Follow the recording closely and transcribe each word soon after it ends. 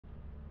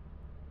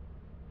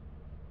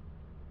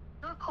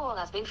Call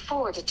has been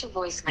forwarded to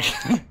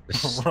voicemail.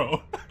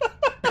 Bro.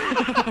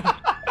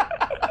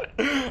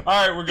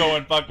 Alright, we're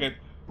going. Fuck it.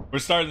 We're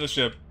starting the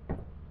ship.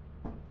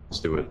 Let's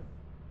do it.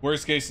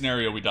 Worst case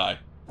scenario, we die.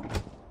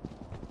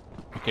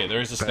 Okay,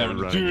 there's a stamina.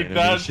 running Dude, that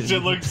animation.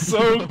 shit looks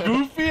so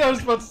goofy. I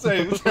was about to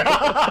say.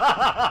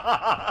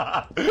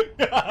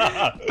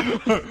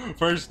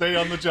 First day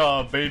on the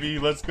job, baby.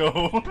 Let's go.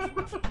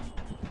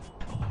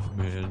 Oh,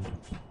 man.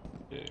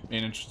 Okay,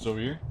 main entrance over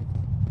here.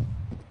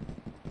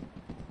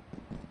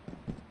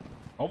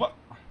 Hold up.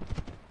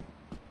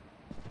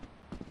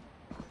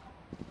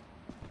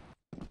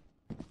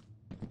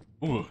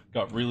 Ooh,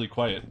 got really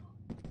quiet.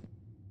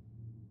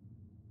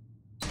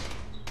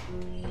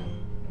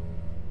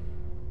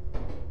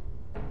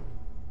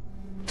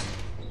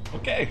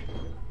 Okay.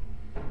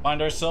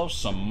 Find ourselves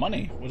some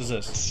money. What is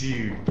this?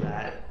 Dude,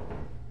 that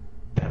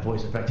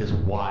voice effect is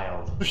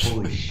wild.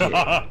 Holy shit.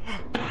 I'm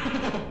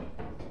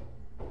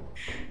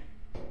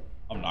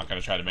not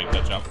gonna try to make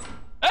that jump.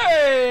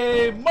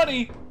 Hey,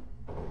 money!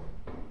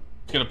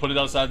 Just gonna put it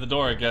outside the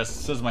door, I guess.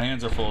 It says my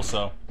hands are full,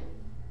 so.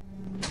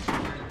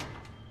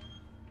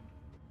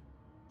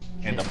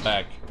 And I'm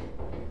back.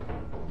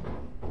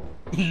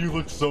 You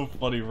look so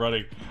funny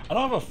running. I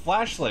don't have a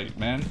flashlight,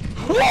 man.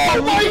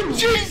 Oh my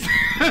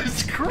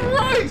Jesus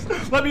Christ!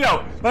 Let me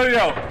out! Let me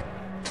out!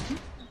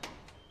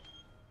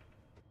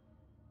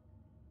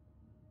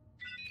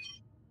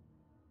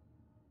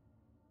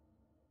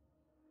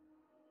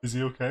 Is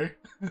he okay?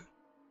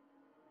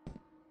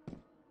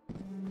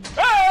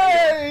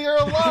 Hey! You're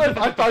alive!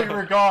 I thought you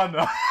were gone.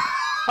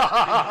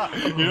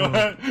 You know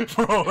what?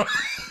 Bro.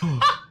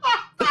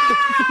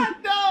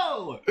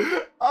 No!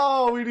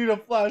 Oh, we need a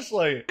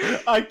flashlight.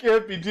 I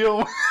can't be dealing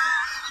with...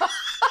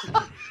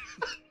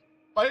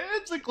 My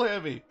hands are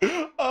clammy.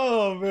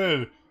 Oh,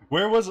 man.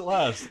 Where was it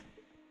last?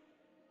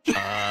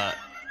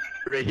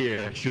 Right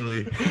here,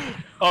 actually.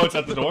 Oh, it's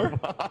at the door?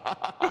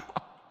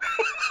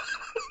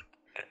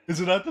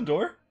 Is it at the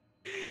door?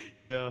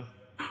 Yeah.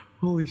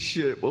 Holy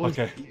shit, what was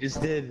Okay. you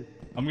just did?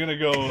 I'm gonna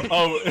go...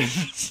 Oh,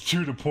 it's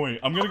true to point.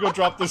 I'm gonna go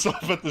drop this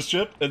off at the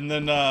ship, and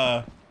then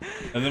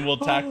we'll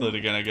tackle it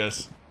again, I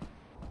guess.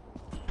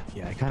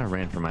 Yeah, I kind of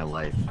ran for my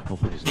life.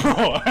 Hopefully there's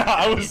Bro,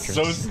 I was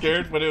so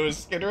scared when it was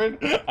skittering.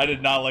 I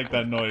did not like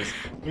that noise.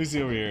 Let me see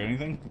over here.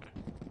 Anything?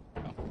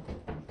 No.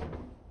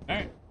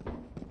 Alright.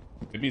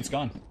 Maybe it's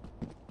gone.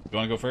 You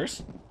wanna go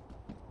first?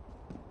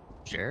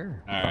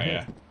 Sure. Alright,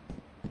 yeah.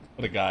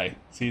 What a guy.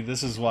 See,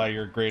 this is why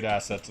you're a great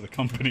asset to the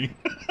company.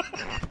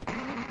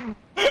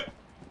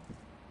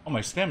 Oh, my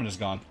stamina's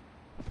gone.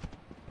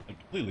 Like,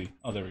 completely.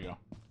 Oh, there we go.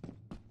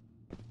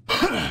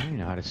 I don't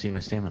know how to see my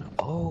stamina.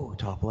 Oh,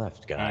 top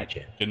left. Gotcha. Alright,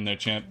 get in there,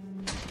 champ.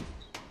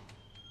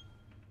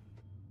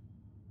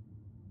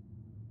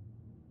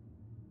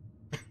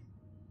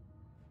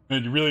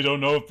 And you really don't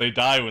know if they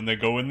die when they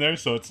go in there,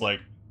 so it's like...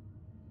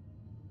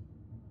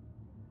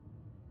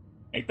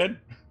 Nathan?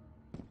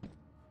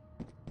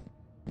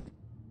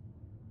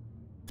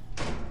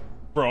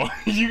 Bro,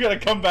 you gotta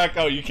come back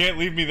out. You can't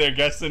leave me there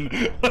guessing.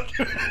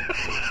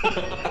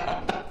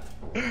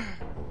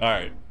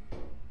 Alright.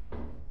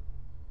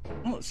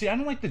 Oh, see, I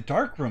don't like the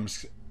dark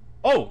rooms.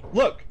 Oh,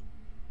 look!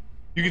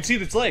 You can see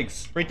its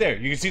legs. Right there.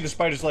 You can see the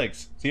spider's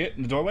legs. See it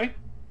in the doorway?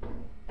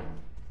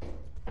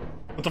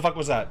 What the fuck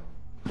was that?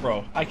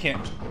 Bro, I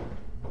can't...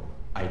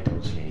 I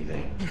don't see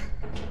anything.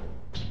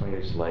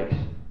 Spider's legs?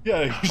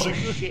 Yeah, he's Oh like...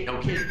 shit, no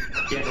kidding.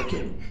 Yeah, no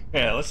kidding.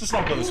 Yeah, let's just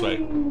not go this way.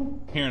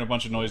 Hearing a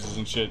bunch of noises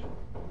and shit.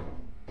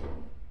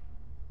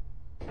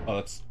 Oh,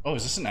 that's... Oh,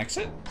 is this an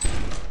exit?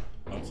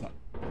 No, it's not.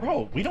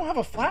 Bro, we don't have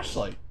a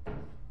flashlight.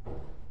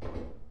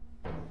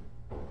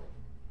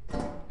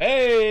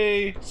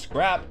 Hey!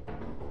 Scrap!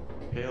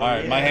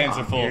 Alright, my hands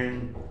are full.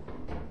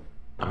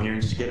 I'm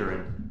hearing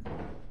skittering.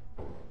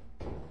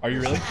 Are you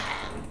really?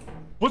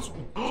 What's...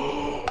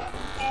 Oh!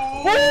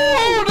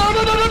 No, no,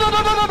 no, no, no, no,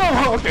 no, no,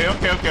 no! Okay,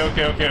 okay, okay,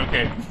 okay, okay,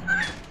 okay.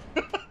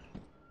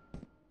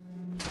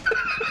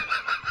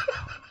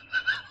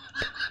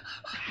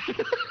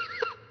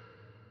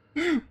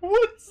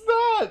 What's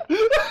that?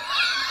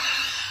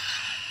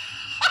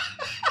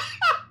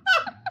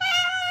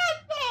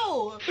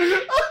 No!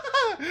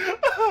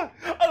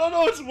 I don't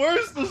know what's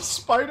worse, the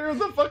spider or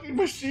the fucking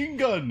machine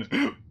gun.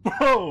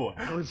 Bro!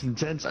 That was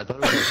intense. I thought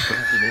it was like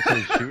something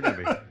initially shooting at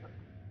me.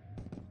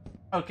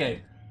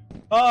 Okay.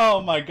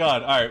 Oh my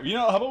god. Alright, you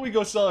know, how about we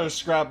go sell our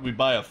scrap and we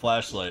buy a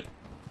flashlight?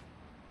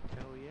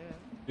 Hell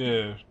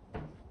yeah.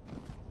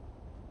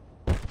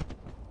 Yeah.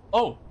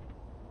 Oh!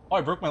 Oh,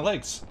 I broke my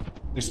legs.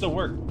 They still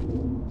work.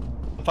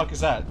 The fuck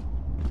is that?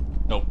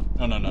 Nope.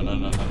 No, no, no, no,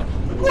 no, no, no.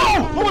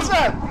 Whoa! What was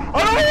that?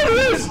 I don't know what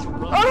it is! I don't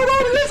know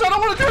what it is! I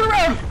don't want to turn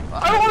around!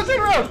 I don't want to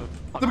turn around!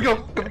 Let me go!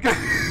 Let me go!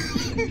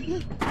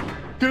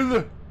 Get in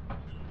the...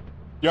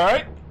 You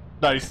alright?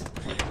 Nice.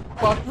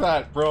 Fuck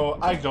that, bro.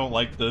 I don't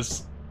like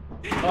this.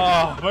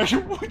 Oh,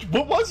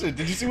 what was it?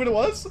 Did you see what it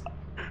was?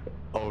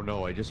 Oh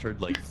no, I just heard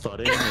like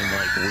thudding and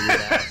like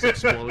weird ass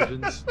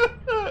explosions.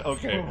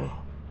 Okay.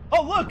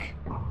 Oh, look!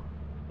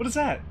 What is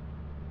that?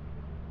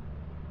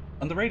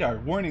 On the radar,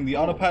 warning, the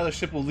autopilot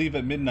ship will leave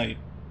at midnight.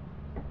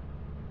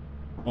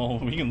 Well,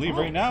 we can leave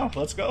right now.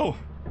 Let's go.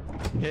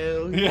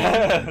 Hell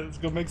Yeah, let's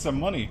go make some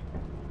money.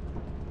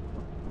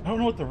 I don't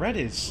know what the red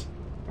is.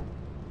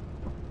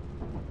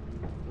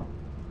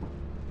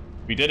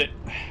 We did it.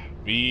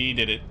 We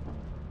did it.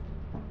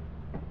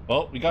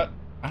 Well, we got...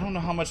 I don't know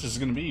how much this is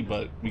going to be,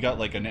 but we got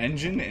like an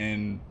engine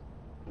and...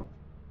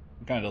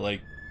 kind of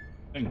like...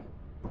 thing.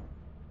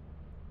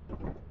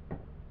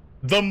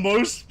 The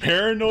most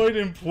paranoid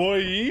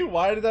employee?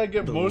 Why did I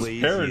get The most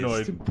laziest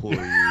paranoid? Employee.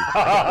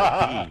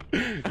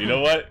 You know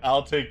what?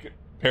 I'll take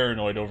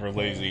paranoid over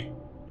lazy.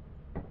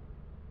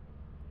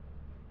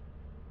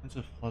 It's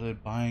a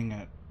flooded buying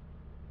at...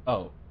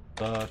 Oh,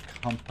 the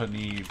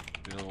company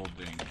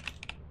building.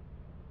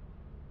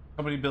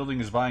 Company building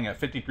is buying at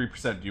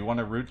 53%. Do you want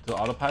to route to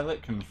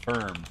autopilot?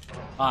 Confirm.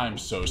 I'm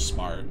so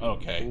smart.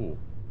 Okay. Ooh,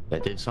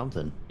 that did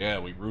something. Yeah,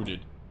 we routed.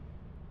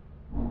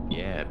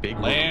 Yeah, big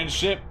Land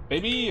ship,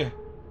 baby!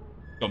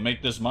 Go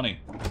make this money.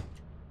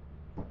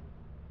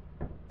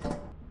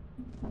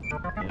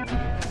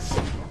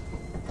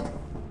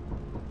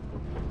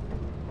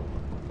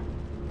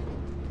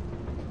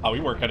 Oh, we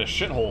work at a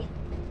shithole.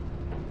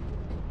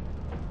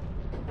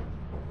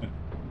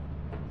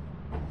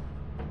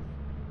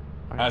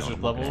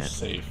 Hazard levels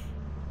safe.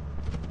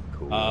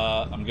 Cool.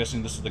 I'm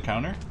guessing this is the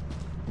counter.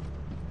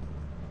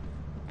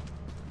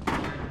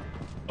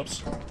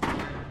 Oops.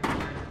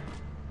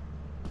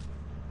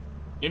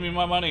 Give me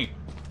my money.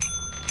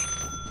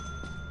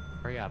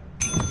 Hurry up.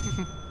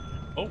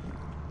 Oh.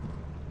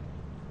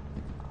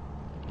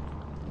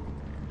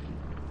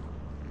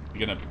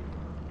 You gonna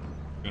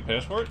pay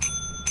us for it?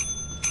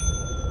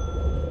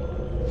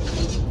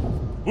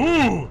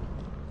 Ooh!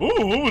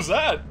 Ooh, what was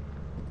that?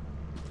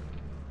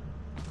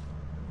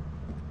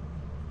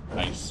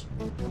 Nice.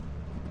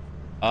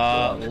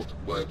 Honest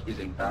work is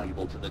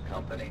invaluable to the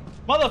company.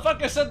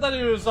 Motherfucker said that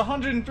it was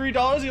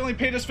 $103. He only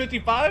paid us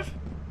 55.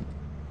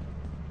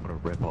 What a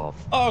ripoff.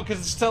 Oh, because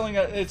it's telling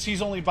us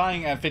he's only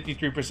buying at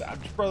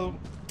 53%. Bro,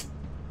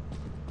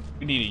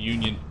 we need a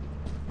union.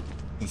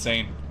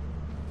 Insane.